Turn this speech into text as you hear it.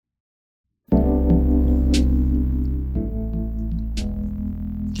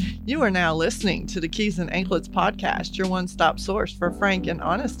You are now listening to the Keys and Anklets podcast, your one-stop source for frank and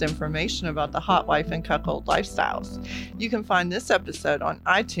honest information about the hot wife and cuckold lifestyles. You can find this episode on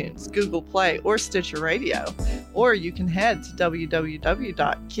iTunes, Google Play, or Stitcher Radio, or you can head to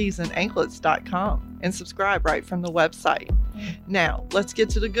www.keysandanklets.com and subscribe right from the website. Now, let's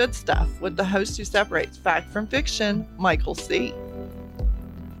get to the good stuff with the host who separates fact from fiction, Michael C.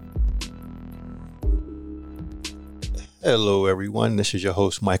 Hello, everyone. This is your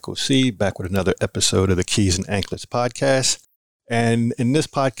host, Michael C., back with another episode of the Keys and Anklets podcast. And in this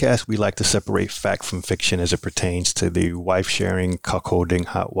podcast, we like to separate fact from fiction as it pertains to the wife-sharing, cuckolding,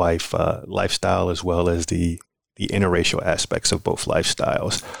 hot wife lifestyle, as well as the interracial aspects of both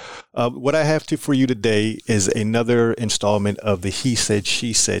lifestyles. What I have for you today is another installment of the He Said,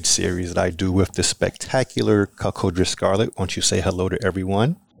 She Said series that I do with the spectacular Cuckoldress Scarlet. Won't you say hello to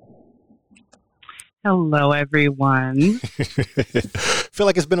everyone? Hello, everyone. Feel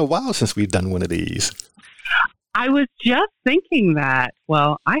like it's been a while since we've done one of these. I was just thinking that.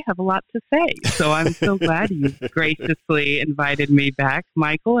 Well, I have a lot to say, so I'm so glad you graciously invited me back,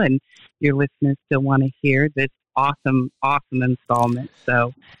 Michael, and your listeners still want to hear this awesome installment.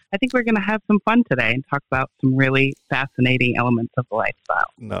 So I think we're going to have some fun today and talk about some really fascinating elements of the lifestyle.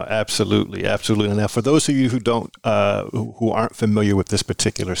 No, absolutely. Now, for those of you who aren't familiar with this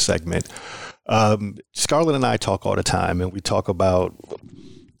particular segment, Scarlett and I talk all the time, and we talk about,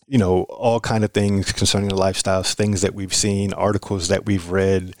 all kind of things concerning the lifestyles, things that we've seen, articles that we've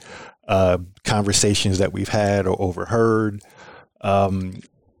read, conversations that we've had or overheard. And,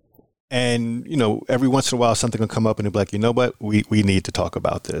 every once in a while, something will come up and it'll be like, you know what, we need to talk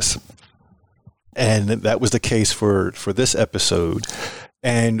about this. And that was the case for this episode.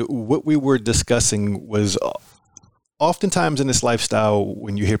 And what we were discussing was oftentimes in this lifestyle,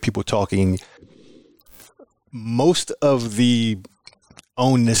 when you hear people talking, most of the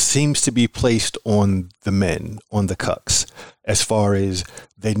onus seems to be placed on the men, on the cucks, as far as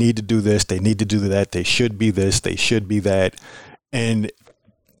they need to do this, they need to do that, they should be this, they should be that. And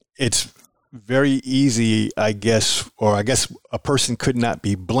it's very easy, I guess a person could not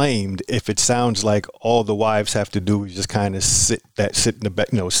be blamed if it sounds like all the wives have to do is just kind of sit in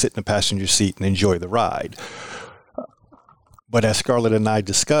the passenger seat and enjoy the ride. But as Scarlett and I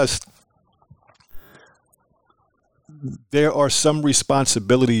discussed, there are some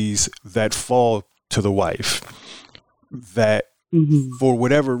responsibilities that fall to the wife that, for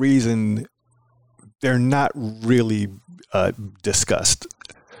whatever reason, they're not really discussed.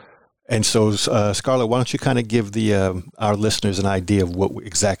 And so, Scarlett, why don't you kind of give our listeners an idea of what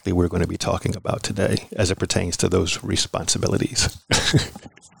exactly we're going to be talking about today as it pertains to those responsibilities?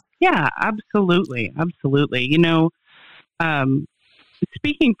 Yeah, absolutely.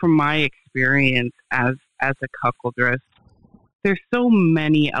 Speaking from my experience as a cuckoldress, there's so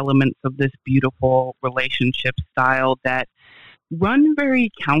many elements of this beautiful relationship style that run very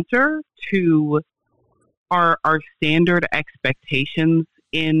counter to our standard expectations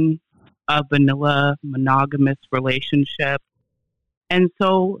in a vanilla monogamous relationship. And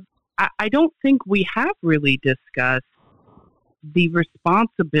so I don't think we have really discussed the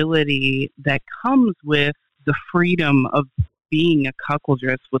responsibility that comes with the freedom of being a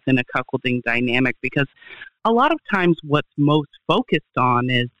cuckoldress within a cuckolding dynamic, because a lot of times what's most focused on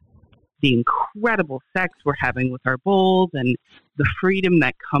is the incredible sex we're having with our bulls and the freedom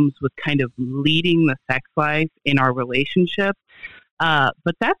that comes with kind of leading the sex life in our relationship.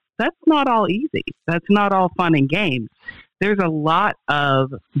 But that's not all easy. That's not all fun and games. There's a lot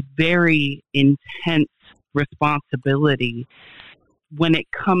of very intense responsibility when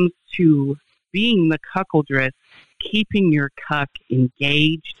it comes to being the cuckoldress, keeping your cuck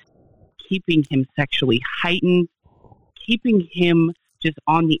engaged, keeping him sexually heightened, keeping him just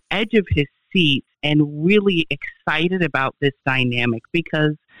on the edge of his seat and really excited about this dynamic,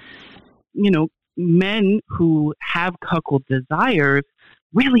 because, men who have cuckold desires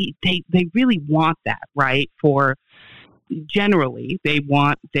really, they really want that, right? Generally, they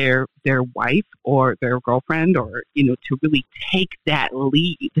want their wife or their girlfriend or, to really take that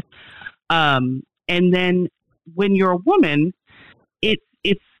lead. And then when you're a woman, it's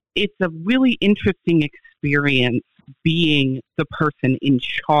a really interesting experience being the person in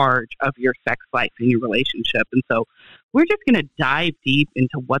charge of your sex life and your relationship. And so we're just going to dive deep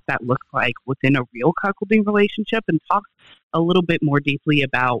into what that looks like within a real cuckolding relationship and talk a little bit more deeply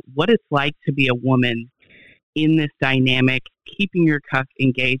about what it's like to be a woman in this dynamic, keeping your cuck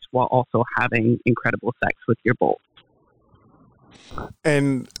engaged while also having incredible sex with your bull.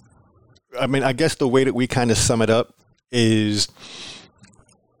 And I mean, I guess the way that we kind of sum it up is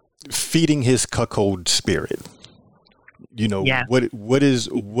feeding his cuckold spirit. Yeah. what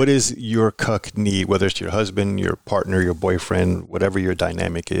is your cuck need, whether it's your husband, your partner, your boyfriend, whatever your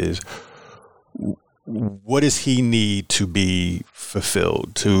dynamic is. What does he need to be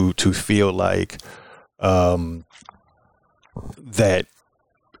fulfilled, to feel like that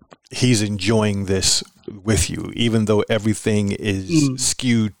he's enjoying this with you, even though everything is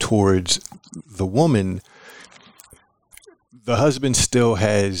skewed towards the woman? The husband still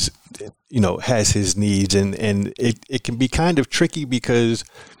has his needs, and it can be kind of tricky, because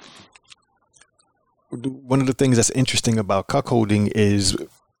one of the things that's interesting about cuckolding is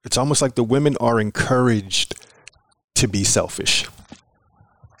it's almost like the women are encouraged to be selfish,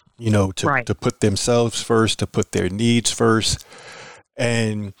 to put themselves first, to put their needs first.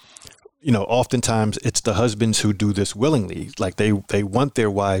 And, oftentimes it's the husbands who do this willingly. Like they want their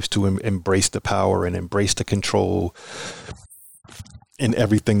wives to embrace the power and embrace the control and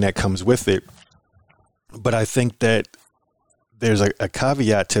everything that comes with it. But I think that there's a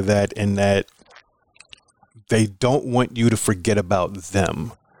caveat to that, in that they don't want you to forget about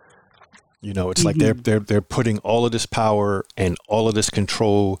them. It's like they're putting all of this power and all of this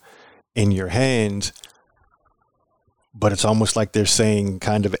control in your hands, but it's almost like they're saying,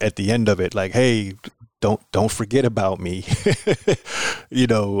 kind of at the end of it, like, hey, don't forget about me.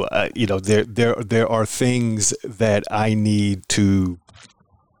 There are things that I need to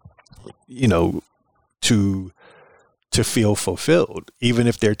feel fulfilled, even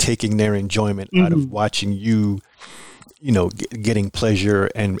if they're taking their enjoyment out of watching you, getting pleasure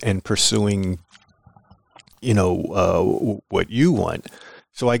and pursuing, what you want.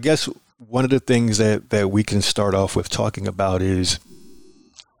 So I guess one of the things that we can start off with talking about is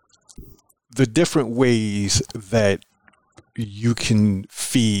the different ways that you can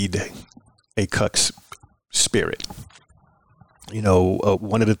feed a cuck's spirit.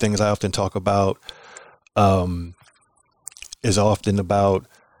 One of the things I often talk about is often about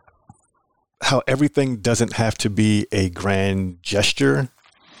how everything doesn't have to be a grand gesture.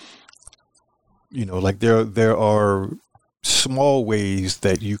 Like there are small ways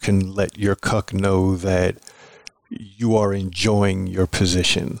that you can let your cuck know that you are enjoying your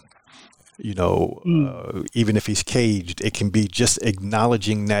position. Even if he's caged, it can be just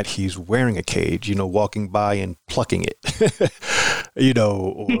acknowledging that he's wearing a cage, walking by and plucking it,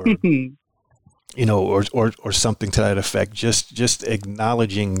 or something to that effect. Just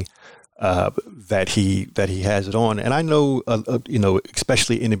acknowledging that he has it on. And I know,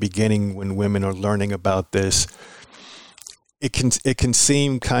 especially in the beginning when women are learning about this, it can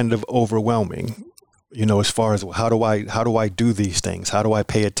seem kind of overwhelming, as far as how do I do these things? How do I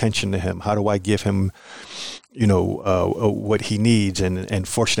pay attention to him? How do I give him, what he needs? And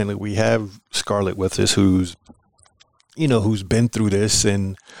fortunately we have Scarlet with us, who's been through this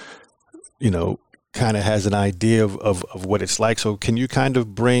and, kind of has an idea of what it's like. So can you kind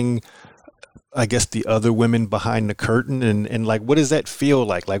of bring, I guess, the other women behind the curtain and like, what does that feel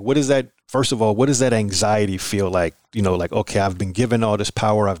like? Like, first of all, what does that anxiety feel like? Like, okay, I've been given all this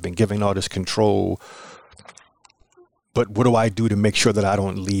power, I've been given all this control, but what do I do to make sure that I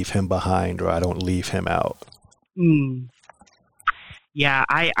don't leave him behind or I don't leave him out? Yeah,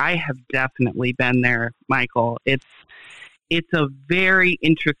 I have definitely been there, Michael. It's a very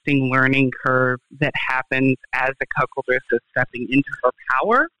interesting learning curve that happens as a cuckoldress is stepping into her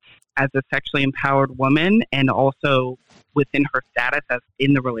power as a sexually empowered woman, and also within her status as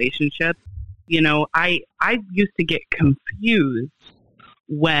in the relationship. I used to get confused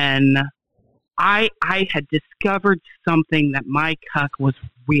when I had discovered something that my cuck was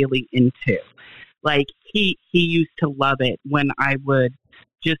really into. Like he used to love it when I would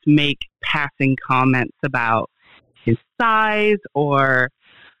just make passing comments about his size or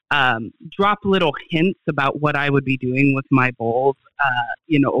drop little hints about what I would be doing with my bowls,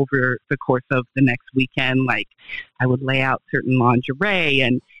 over the course of the next weekend. Like I would lay out certain lingerie,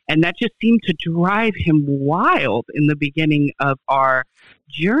 and that just seemed to drive him wild in the beginning of our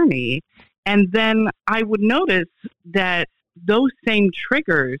journey. And then I would notice that those same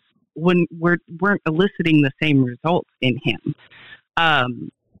triggers weren't eliciting the same results in him.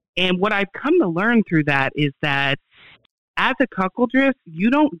 And what I've come to learn through that is that as a cuckoldress, you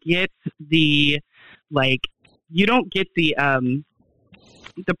don't get the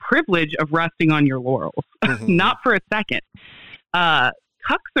privilege of resting on your laurels, not for a second. Cucks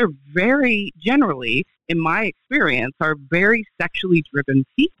are very generally, in my experience, are very sexually driven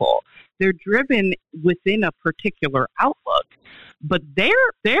people. They're driven within a particular outlook, but they're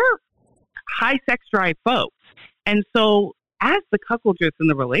high sex drive folks. And so as the cuckoldress in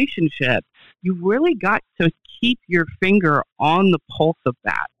the relationship, you really got to keep your finger on the pulse of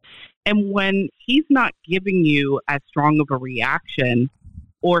that And when he's not giving you as strong of a reaction,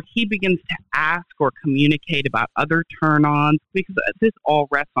 or he begins to ask or communicate about other turn-ons, because this all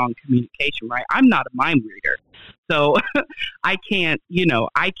rests on communication, right? I'm not a mind reader. So I can't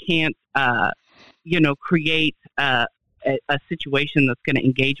create a situation that's going to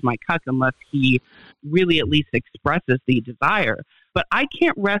engage my cuck unless he really at least expresses the desire. But I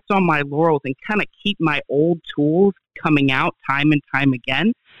can't rest on my laurels and kind of keep my old tools coming out time and time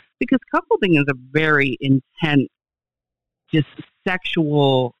again, because cuckolding is a very intense, just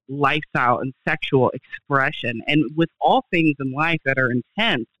sexual lifestyle and sexual expression. And with all things in life that are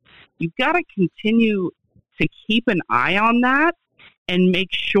intense, you've got to continue to keep an eye on that and make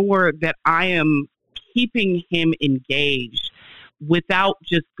sure that I am keeping him engaged without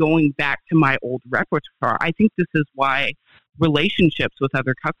just going back to my old repertoire. I think this is why relationships with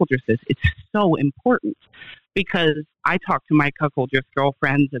other cuckoldresses, it's so important, because I talk to my cuckoldress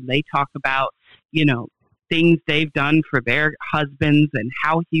girlfriends and they talk about, things they've done for their husbands and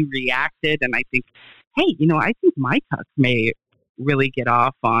how he reacted. And I think, hey, I think my cuck may really get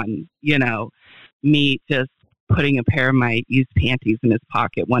off on, me just putting a pair of my used panties in his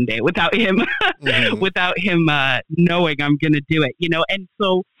pocket one day without him, knowing I'm going to do it, And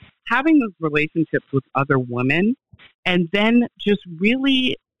so having those relationships with other women, and then just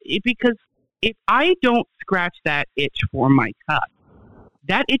really, because if I don't scratch that itch for my cuck,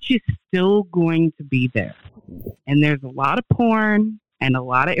 that itch is still going to be there. And there's a lot of porn and a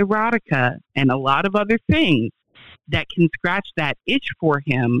lot of erotica and a lot of other things that can scratch that itch for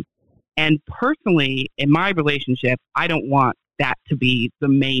him. And personally, in my relationship, I don't want that to be the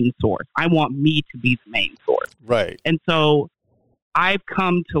main source. I want me to be the main source. Right. And so I've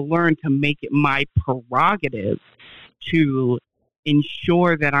come to learn to make it my prerogative to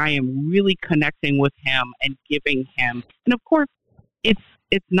ensure that I am really connecting with him and giving him. And of course,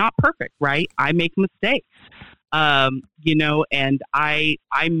 it's not perfect, right? I make mistakes, and I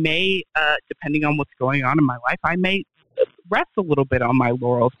may, depending on what's going on in my life, I may rest a little bit on my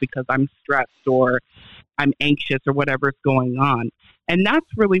laurels because I'm stressed or I'm anxious or whatever's going on. And that's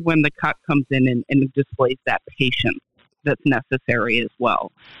really when the cuck comes in and displays that patience that's necessary as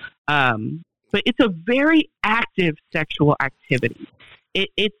well. But it's a very active sexual activity.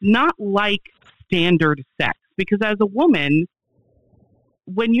 It's not like standard sex, because as a woman,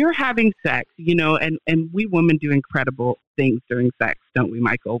 when you're having sex, and we women do incredible things during sex, don't we,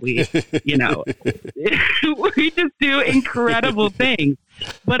 Michael? We, we just do incredible things.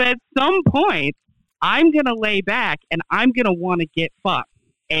 But at some point, I'm going to lay back and I'm going to want to get fucked.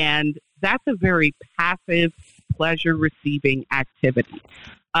 And that's a very passive, pleasure-receiving activity.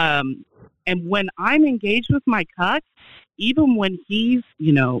 And when I'm engaged with my cuck, even when he's,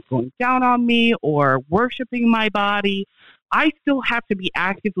 going down on me or worshiping my body, I still have to be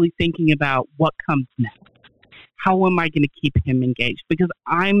actively thinking about what comes next. How am I going to keep him engaged? Because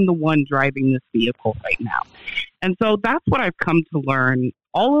I'm the one driving this vehicle right now. And so that's what I've come to learn.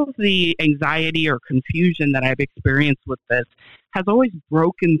 All of the anxiety or confusion that I've experienced with this has always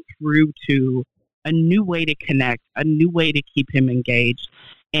broken through to a new way to connect, a new way to keep him engaged.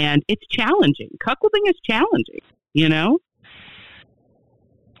 And it's challenging. Cuckolding is challenging,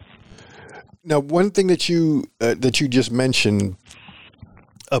 Now, one thing that you just mentioned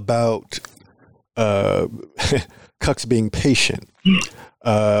about cucks being patient,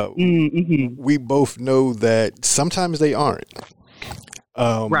 we both know that sometimes they aren't.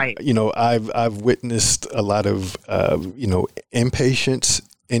 Right. I've witnessed a lot of impatience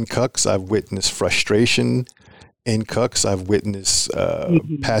in cucks. I've witnessed frustration in cucks. I've witnessed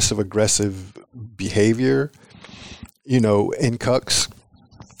passive aggressive behavior, in cucks.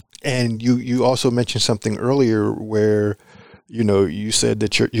 And you also mentioned something earlier where, you said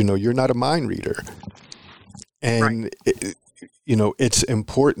that you're not a mind reader. And, right. It's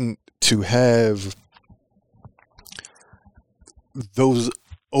important to have those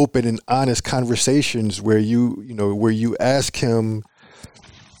open and honest conversations where you ask him,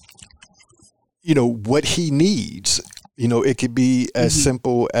 what he needs. It could be as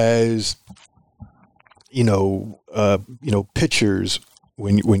simple as, pictures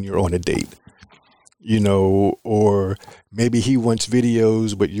when you're on a date, or maybe he wants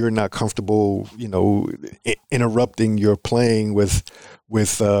videos, but you're not comfortable, interrupting your playing with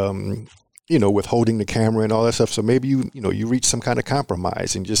holding the camera and all that stuff. So maybe you reach some kind of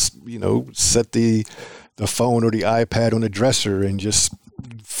compromise and just, set the phone or the iPad on the dresser and just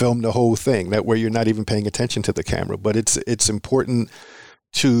film the whole thing. That way you're not even paying attention to the camera. But it's important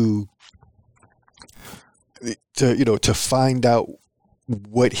to find out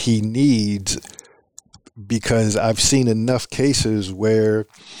what he needs, because I've seen enough cases where,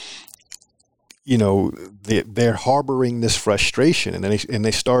 they're harboring this frustration, and then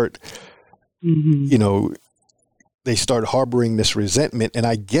they start, they start harboring this resentment. And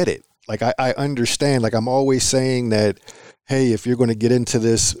I get it. Like, I understand. Like, I'm always saying that, hey, if you're going to get into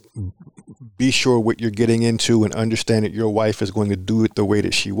this, be sure what you're getting into and understand that your wife is going to do it the way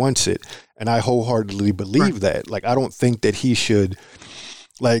that she wants it. And I wholeheartedly believe that. Like, I don't think that he should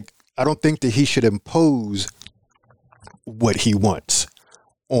impose what he wants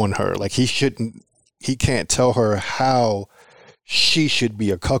on her. Like, he can't tell her how she should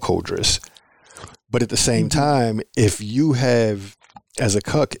be a cuckoldress. But at the same time, if you have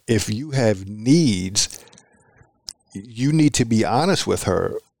needs, you need to be honest with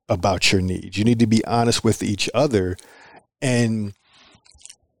her about your needs. You need to be honest with each other and,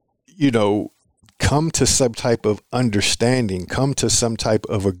 come to some type of understanding, come to some type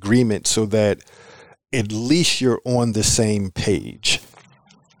of agreement so that at least you're on the same page.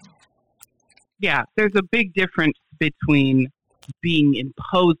 Yeah, there's a big difference between being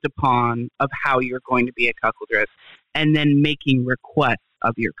imposed upon of how you're going to be a cuckoldress and then making requests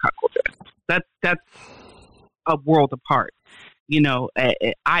of your cuckoldress. That's a world apart.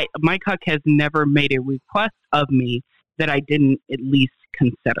 My cuck has never made a request of me that I didn't at least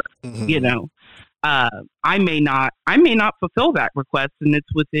consider. I may not fulfill that request, and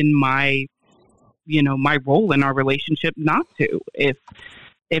it's within my my role in our relationship not to, if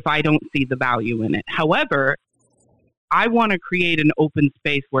I don't see the value in it. However, I want to create an open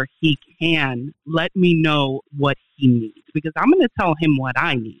space where he can let me know what he needs, because I'm going to tell him what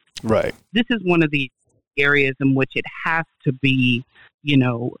I need. Right. This is one of the areas in which it has to be,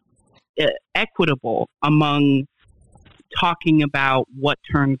 equitable among talking about what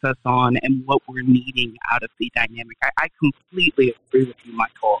turns us on and what we're needing out of the dynamic. I completely agree with you,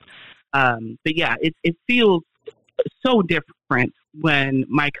 Michael. But yeah, it feels so different when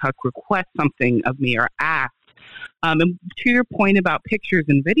my cuck requests something of me or asks. And to your point about pictures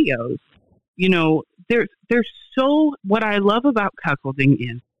and videos, there's so, what I love about cuckolding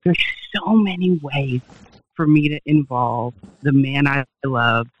is there's so many ways for me to involve the man I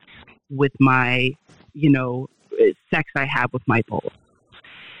love with my, sex I have with my bull.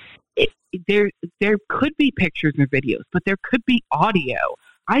 There could be pictures or videos, but there could be audio.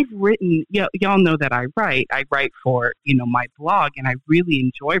 I've written, y'all know that I write for, my blog, and I really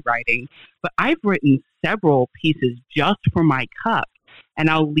enjoy writing, but I've written several pieces just for my cuck, and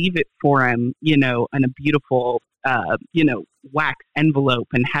I'll leave it for him, in a beautiful, wax envelope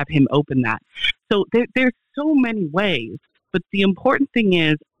and have him open that. So there's so many ways, but the important thing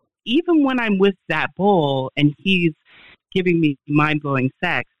is, even when I'm with that bull and he's giving me mind-blowing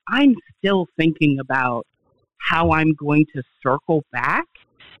sex, I'm still thinking about how I'm going to circle back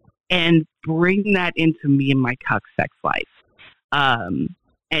and bring that into me and my cuck sex life.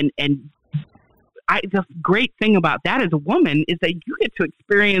 The great thing about that as a woman is that you get to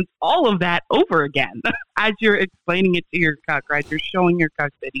experience all of that over again as you're explaining it to your cuck, right? You're showing your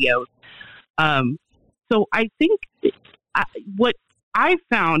cuck videos. So I think what I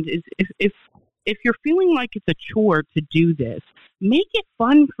found is if you're feeling like it's a chore to do this, make it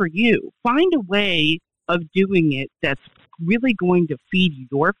fun for you. Find a way of doing it that's really going to feed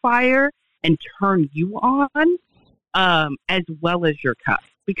your fire and turn you on, as well as your cuck.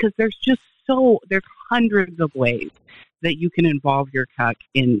 Because there's hundreds of ways that you can involve your cuck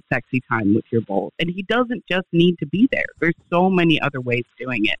in sexy time with your bull. And he doesn't just need to be there. There's so many other ways of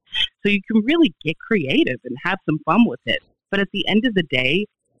doing it. So you can really get creative and have some fun with it. But at the end of the day,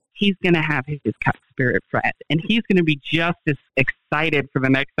 he's going to have his cuck spirit fed, and he's going to be just as excited for the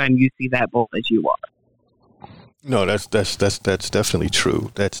next time you see that bull as you are. No, that's definitely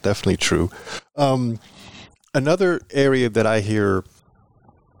true. That's definitely true. Another area that I hear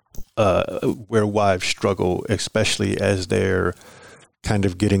where wives struggle, especially as they're kind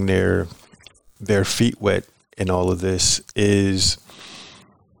of getting their feet wet in all of this, is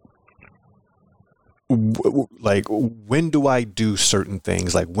like, when do I do certain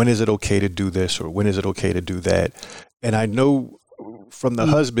things? Like, when is it okay to do this, or when is it okay to do that? And I know from the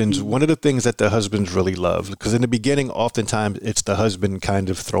husbands, one of the things that the husbands really love, because in the beginning, oftentimes it's the husband kind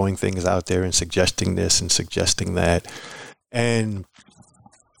of throwing things out there and suggesting this and suggesting that. And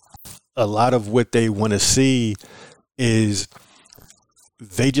a lot of what they want to see is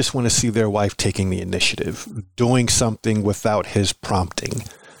they just want to see their wife taking the initiative, doing something without his prompting.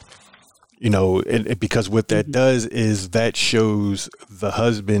 Because what that does is that shows the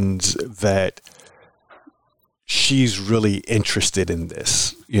husbands that she's really interested in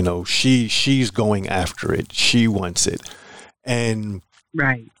this. She's going after it. She wants it. And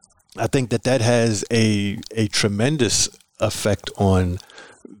right. I think that has a tremendous effect on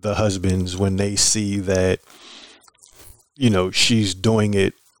the husbands when they see that, she's doing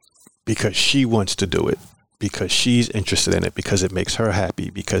it because she wants to do it, because she's interested in it, because it makes her happy,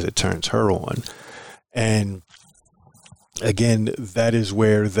 because it turns her on. And again, that is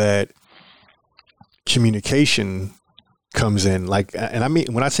where that communication comes in. And I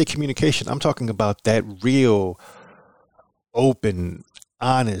mean, when I say communication, I'm talking about that real, open,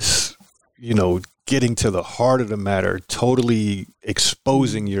 honest, getting to the heart of the matter, totally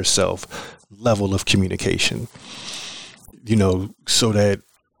exposing yourself level of communication, so that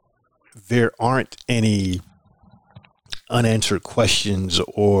there aren't any unanswered questions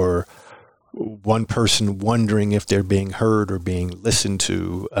or one person wondering if they're being heard or being listened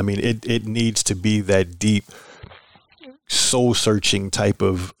to. I mean, it needs to be that deep, soul-searching type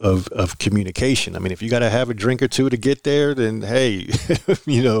of communication. I mean, if you got to have a drink or two to get there, then hey,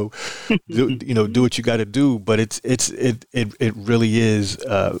 do what you got to do. But it really is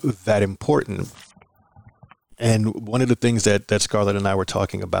that important. And one of the things that Scarlett and I were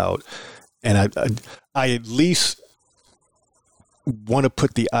talking about, and I at least want to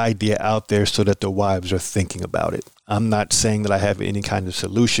put the idea out there so that the wives are thinking about it. I'm not saying that I have any kind of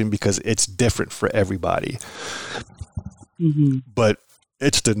solution because it's different for everybody. Mm-hmm. But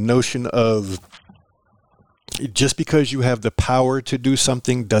it's the notion of just because you have the power to do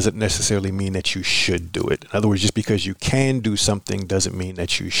something doesn't necessarily mean that you should do it. In other words, just because you can do something doesn't mean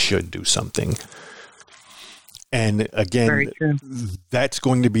that you should do something. And again, that's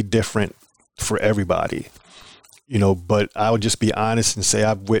going to be different for everybody, but I would just be honest and say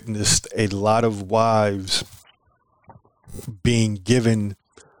I've witnessed a lot of wives being given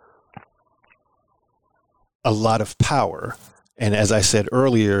a lot of power. And as I said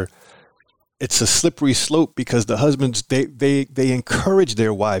earlier, it's a slippery slope because the husbands, they encourage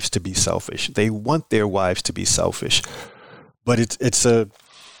their wives to be selfish. They want their wives to be selfish, but it's a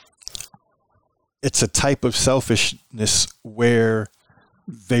type of selfishness where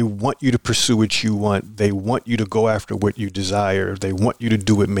they want you to pursue what you want. They want you to go after what you desire. They want you to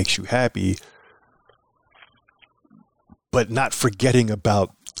do what makes you happy, but not forgetting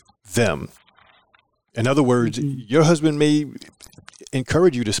about them. In other words, your husband may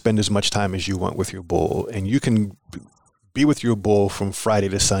encourage you to spend as much time as you want with your bull, and you can be with your bull from Friday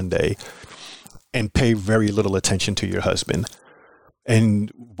to Sunday and pay very little attention to your husband. And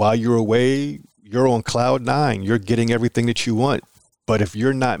while you're away, you're on cloud nine. You're getting everything that you want. But if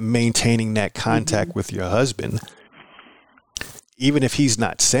you're not maintaining that contact with your husband, even if he's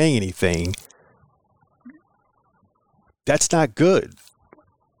not saying anything, that's not good.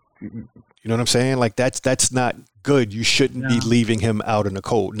 You know what I'm saying? Like that's not good. You shouldn't be leaving him out in the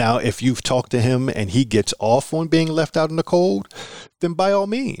cold. Now, if you've talked to him and he gets off on being left out in the cold, then by all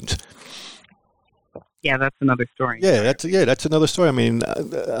means. Yeah, that's another story. Yeah, that's another story. I mean,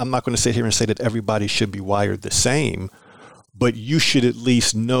 I'm not going to sit here and say that everybody should be wired the same, but you should at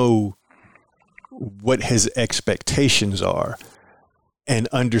least know what his expectations are and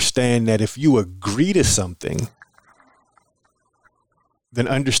understand that if you agree to something, then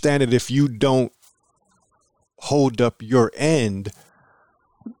understand that if you don't hold up your end,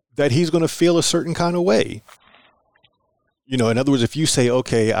 that he's going to feel a certain kind of way. In other words, if you say,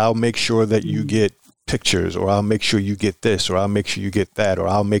 okay, I'll make sure that you get pictures, or I'll make sure you get this, or I'll make sure you get that, or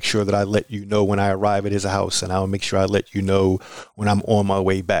I'll make sure that I let you know when I arrive at his house, and I'll make sure I let you know when I'm on my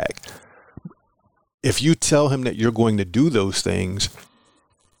way back. If you tell him that you're going to do those things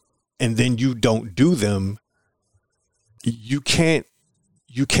and then you don't do them, you can't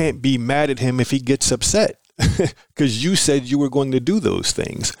be mad at him if he gets upset because you said you were going to do those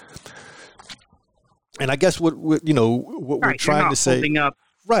things. And I guess what we're trying to say,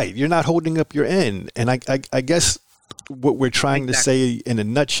 right, you're not holding up your end. And I guess what we're trying to say in a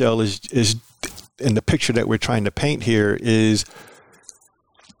nutshell is in the picture that we're trying to paint here is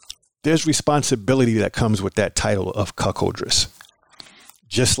there's responsibility that comes with that title of cuckoldress.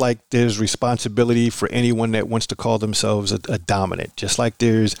 Just like there's responsibility for anyone that wants to call themselves a dominant, just like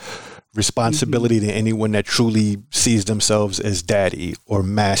there's responsibility to anyone that truly sees themselves as daddy or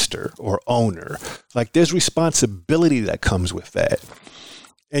master or owner. Like there's responsibility that comes with that.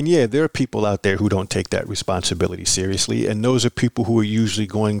 And yeah, there are people out there who don't take that responsibility seriously. And those are people who are usually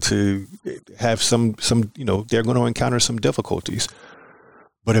going to have some, they're going to encounter some difficulties.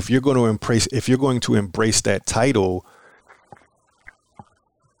 But if you're going to embrace that title,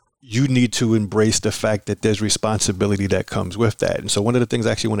 you need to embrace the fact that there's responsibility that comes with that. And so one of the things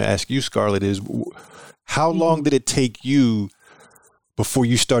I actually want to ask you, Scarlett, is how long did it take you before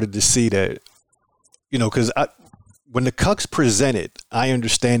you started to see that, because when the cucks present it, I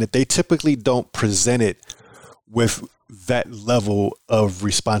understand that they typically don't present it with that level of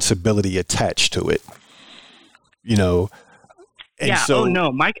responsibility attached to it, you know. And yeah. so, Oh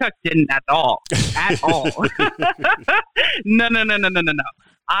no, my cuck didn't at all. At all. No.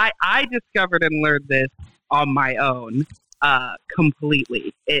 I discovered and learned this on my own,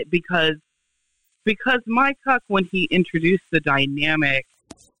 completely. Because my cuck, when he introduced the dynamic,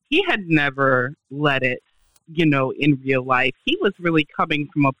 he had never let it, you know, in real life. He was really coming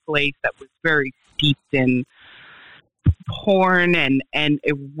from a place that was very steeped in porn and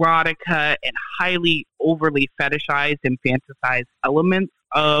erotica and highly overly fetishized and fantasized elements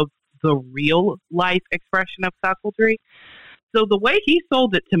of the real life expression of cuckoldry. So the way he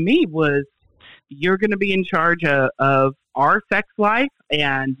sold it to me was, you're going to be in charge of our sex life,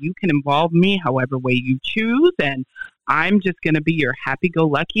 and you can involve me however way you choose, and I'm just going to be your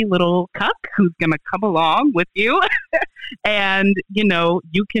happy-go-lucky little cuck who's going to come along with you, and, you know,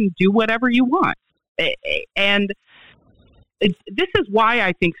 you can do whatever you want. And this is why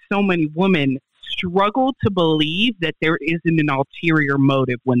I think so many women struggle to believe that there isn't an ulterior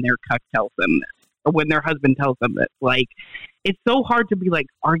motive when their cuck tells them this, or when their husband tells them this. Like, it's so hard to be like,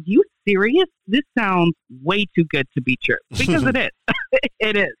 are you serious? This sounds way too good to be true. Because it is.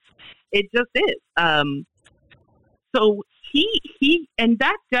 It is. It just is. So he, and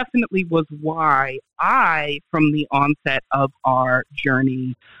that definitely was why I, from the onset of our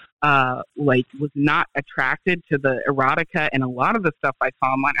journey, was not attracted to the erotica and a lot of the stuff I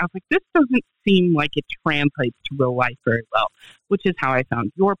saw online. I was like, this doesn't seem like it translates to real life very well, which is how I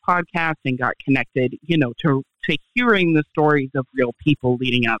found your podcast and got connected, you know, to hearing the stories of real people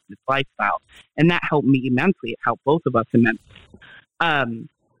leading out this lifestyle. And that helped me immensely. It helped both of us immensely.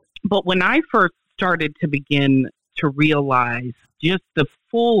 But when I first started to begin to realize just the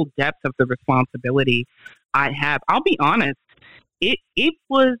full depth of the responsibility I have, I'll be honest, it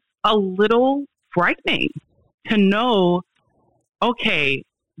was a little frightening to know, okay,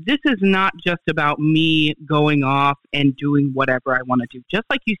 this is not just about me going off and doing whatever I want to do. Just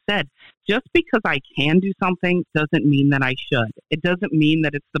like you said, just because I can do something doesn't mean that I should. It doesn't mean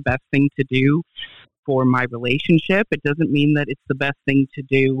that it's the best thing to do for my relationship. It doesn't mean that it's the best thing to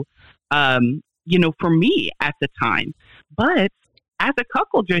do, you know, for me at the time. But as a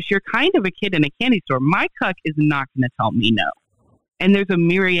cuckoldress, you're kind of a kid in a candy store. My cuck is not going to tell me no. And there's a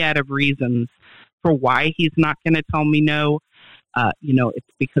myriad of reasons for why he's not going to tell me no. You know, it's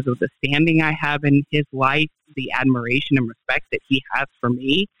because of the standing I have in his life, the admiration and respect that he has for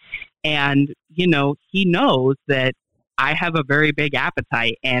me. And, you know, he knows that I have a very big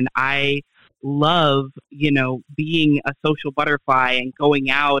appetite and I love, you know, being a social butterfly and going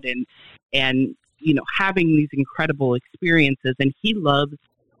out and, you know, having these incredible experiences. And he loves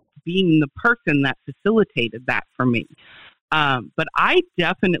being the person that facilitated that for me. But I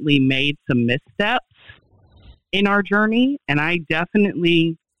definitely made some missteps in our journey, and I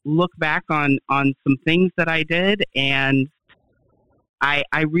definitely look back on some things that I did, and I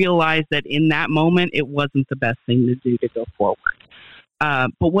realized that in that moment, it wasn't the best thing to do to go forward.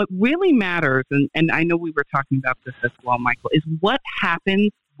 But what really matters, and I know we were talking about this as well, Michael, is what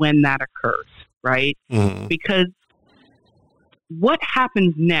happens when that occurs, right? Mm-hmm. Because what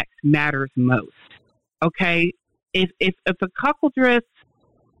happens next matters most, okay? If a cuckoldress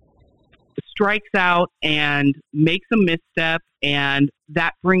strikes out and makes a misstep and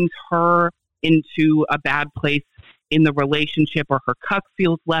that brings her into a bad place in the relationship, or her cuck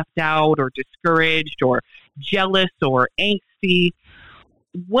feels left out or discouraged or jealous or angsty,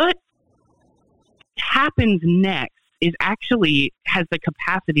 what happens next is actually has the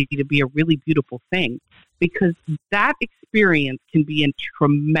capacity to be a really beautiful thing, because that experience can be a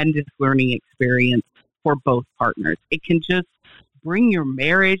tremendous learning experience for both partners. It can just bring your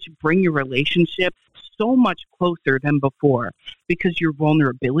marriage, bring your relationship so much closer than before, because your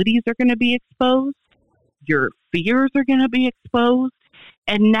vulnerabilities are going to be exposed, your fears are going to be exposed,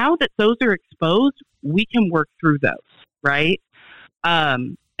 and now that those are exposed, we can work through those, right?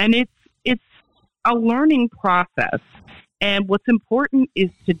 And it's a learning process, and what's important is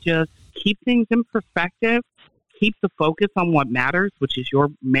to just keep things in perspective, keep the focus on what matters, which is your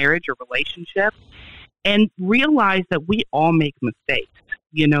marriage or relationship, and realize that we all make mistakes.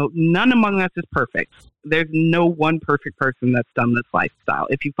 You know, none among us is perfect. There's no one perfect person that's done this lifestyle.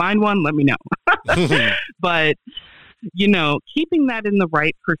 If you find one, let me know. But, you know, keeping that in the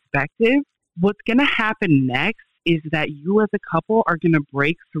right perspective, what's going to happen next is that you as a couple are going to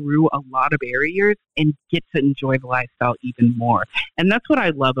break through a lot of barriers and get to enjoy the lifestyle even more. And that's what I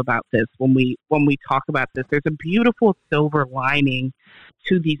love about this. When we talk about this, there's a beautiful silver lining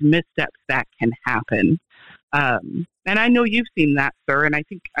to these missteps that can happen. And I know you've seen that, sir, and I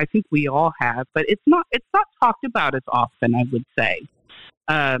think we all have, but it's not talked about as often, I would say.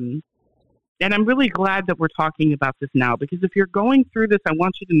 And I'm really glad that we're talking about this now, because if you're going through this, I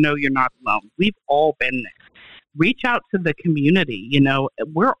want you to know you're not alone. We've all been there. Reach out to the community.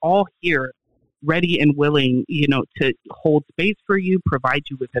 We're all here, ready and willing, to hold space for you, provide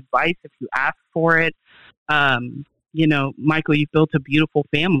you with advice if you ask for it. Michael, you've built a beautiful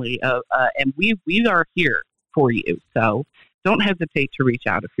family, and we are here for you. So don't hesitate to reach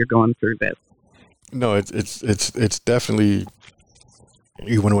out if you're going through this. No, it's definitely,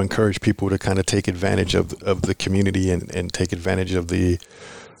 you want to encourage people to kind of take advantage of the community and take advantage of the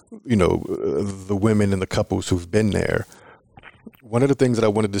women and the couples who've been there. One of the things that I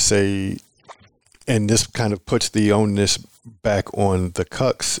wanted to say, and this kind of puts the onus back on the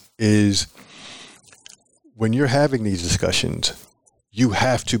cucks, is when you're having these discussions, you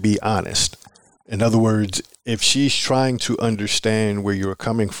have to be honest. In other words, if she's trying to understand where you're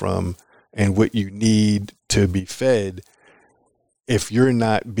coming from and what you need to be fed, if you're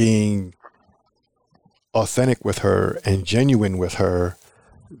not being authentic with her and genuine with her,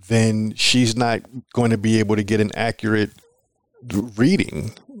 then she's not going to be able to get an accurate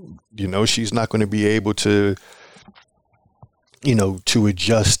reading. She's not going to be able to, to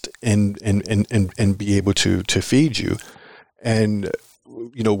adjust and be able to feed you. And,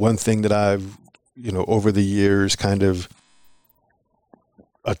 one thing that I've, over the years, kind of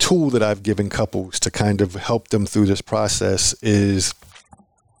a tool that I've given couples to kind of help them through this process is,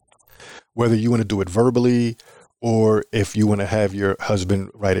 whether you want to do it verbally or if you want to have your husband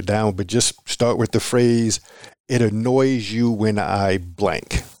write it down, but just start with the phrase, "It annoys you when I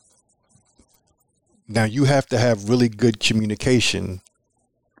blank." Now, you have to have really good communication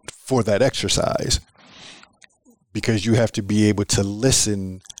for that exercise, because you have to be able to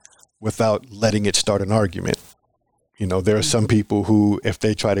listen without letting it start an argument. There are some people who, if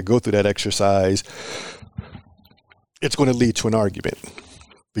they try to go through that exercise, it's going to lead to an argument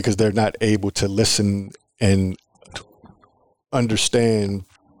because they're not able to listen and understand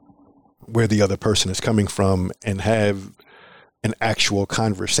where the other person is coming from and have an actual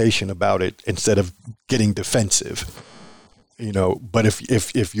conversation about it instead of getting defensive. But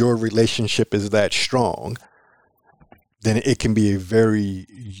if your relationship is that strong, then it can be a very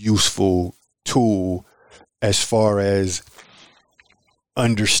useful tool as far as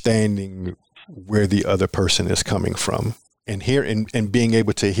understanding where the other person is coming from and being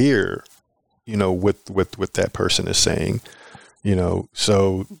able to hear, what that person is saying,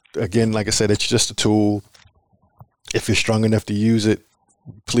 So again, like I said, it's just a tool. If you're strong enough to use it,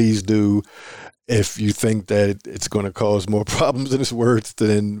 please do. If you think that it's going to cause more problems than it's worth,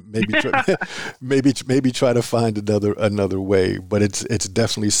 then maybe try to find another way. But it's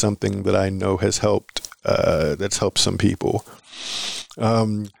definitely something that I know has helped. That's helped some people.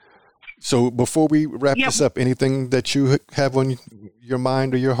 So before we wrap this up, anything that you have on your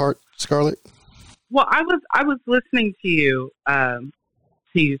mind or your heart, Scarlett? Well, I was listening to you,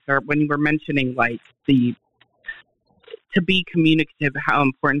 sir, when you were mentioning to be communicative, how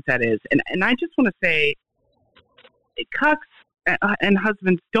important that is. And I just want to say, cucks and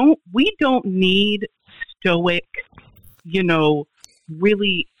husbands, we don't need stoic,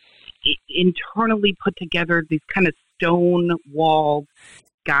 really internally put together these kind of stone-walled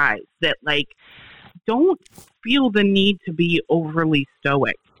guys that don't feel the need to be overly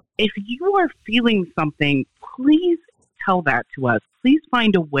stoic. If you are feeling something, please tell that to us. Please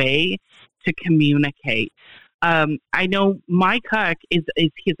find a way to communicate. I know my cuck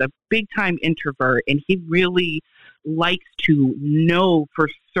he's a big time introvert, and he really likes to know for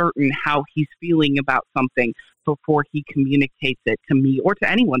certain how he's feeling about something before he communicates it to me or to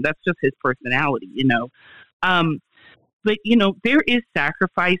anyone. That's just his personality, But, there is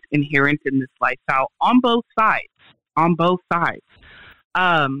sacrifice inherent in this lifestyle on both sides.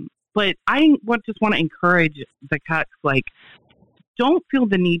 But I just want to encourage the cucks, don't feel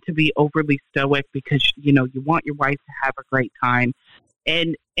the need to be overly stoic because, you want your wife to have a great time,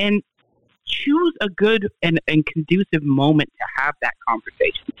 and choose a good and conducive moment to have that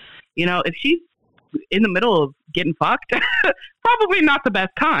conversation. If she's in the middle of getting fucked, probably not the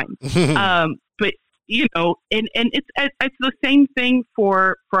best time. But, and it's the same thing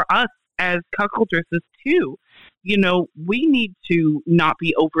for us as cuckoldresses too. We need to not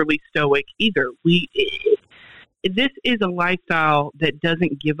be overly stoic either. This is a lifestyle that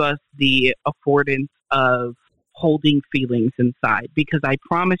doesn't give us the affordance of holding feelings inside, because I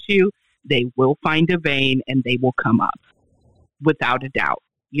promise you, they will find a vein and they will come up without a doubt,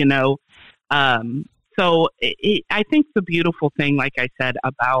 So I think the beautiful thing, like I said,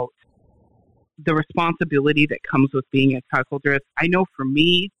 about the responsibility that comes with being a cuckoldress, I know for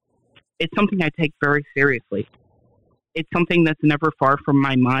me, it's something I take very seriously. It's something that's never far from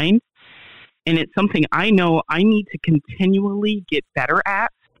my mind. And it's something I know I need to continually get better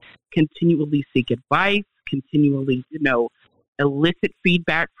at, continually seek advice, continually, elicit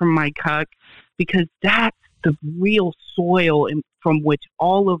feedback from my cuck, because that's the real soil from which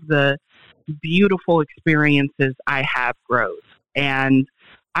all of the beautiful experiences I have grows. And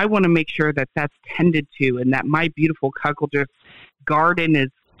I want to make sure that that's tended to, and that my beautiful cuckoldress garden is,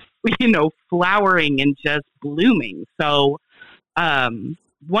 flowering and just blooming. So,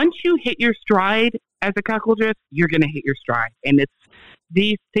 once you hit your stride as a cuckoldress, you're going to hit your stride. And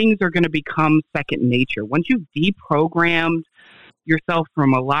these things are going to become second nature. Once you've deprogrammed yourself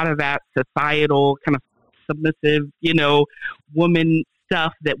from a lot of that societal kind of submissive, woman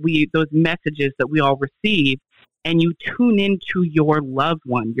stuff those messages that we all receive, and you tune into your loved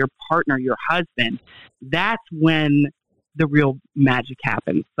one, your partner, your husband, that's when the real magic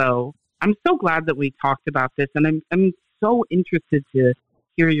happens. So I'm so glad that we talked about this, and I'm so interested to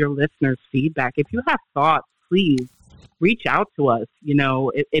hear your listeners' feedback. If you have thoughts, please reach out to us.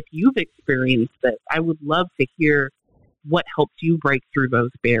 If you've experienced this, I would love to hear what helped you break through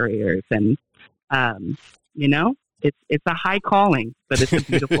those barriers. And, it's a high calling, but it's a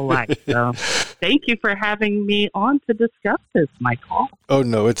beautiful life. So thank you for having me on to discuss this, Michael. Oh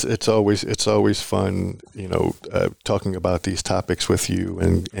no, it's always fun, talking about these topics with you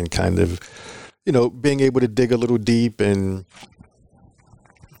and kind of, being able to dig a little deep, and,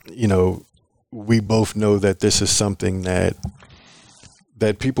 we both know that this is something that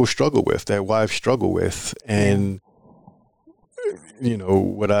people struggle with, that wives struggle with. And,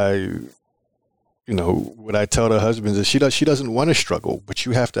 what I tell the husbands is she doesn't want to struggle, but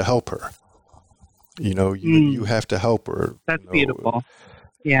you have to help her. You have to help her. That's beautiful.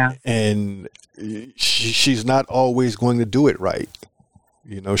 Yeah. And she's not always going to do it right.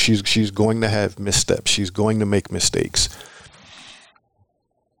 She's going to have missteps. She's going to make mistakes.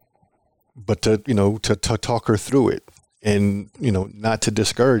 But to talk her through it, and, not to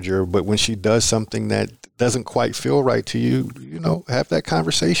discourage her, but when she does something that doesn't quite feel right to you, have that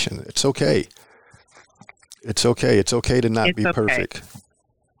conversation. It's okay. It's okay. It's okay to not be perfect.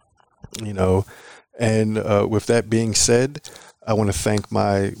 And with that being said, I want to thank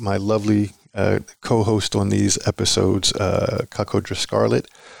my lovely co-host on these episodes, Cuckoldress Scarlet.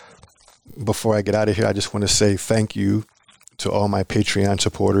 Before I get out of here, I just want to say thank you to all my Patreon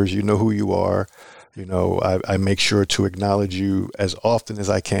supporters. You know who you are. I make sure to acknowledge you as often as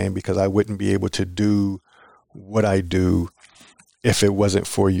I can, because I wouldn't be able to do what I do if it wasn't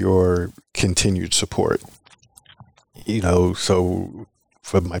for your continued support. So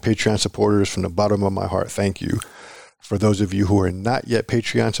for my Patreon supporters, from the bottom of my heart, thank you. For those of you who are not yet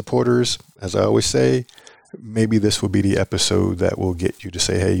Patreon supporters, as I always say, maybe this will be the episode that will get you to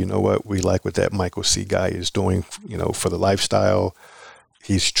say, hey, you know what? We like what that Michael C. guy is doing, for the lifestyle.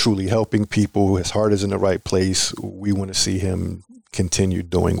 He's truly helping people. His heart is in the right place. We want to see him continue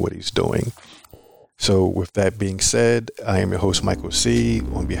doing what he's doing. So with that being said, I am your host, Michael C.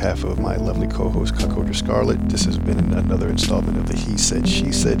 On behalf of my lovely co-host, Cuckoldress Scarlet, this has been another installment of the He Said,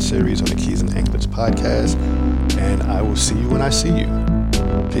 She Said series on the Keys and Anklets podcast. And I will see you when I see you.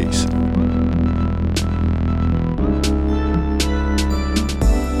 Peace.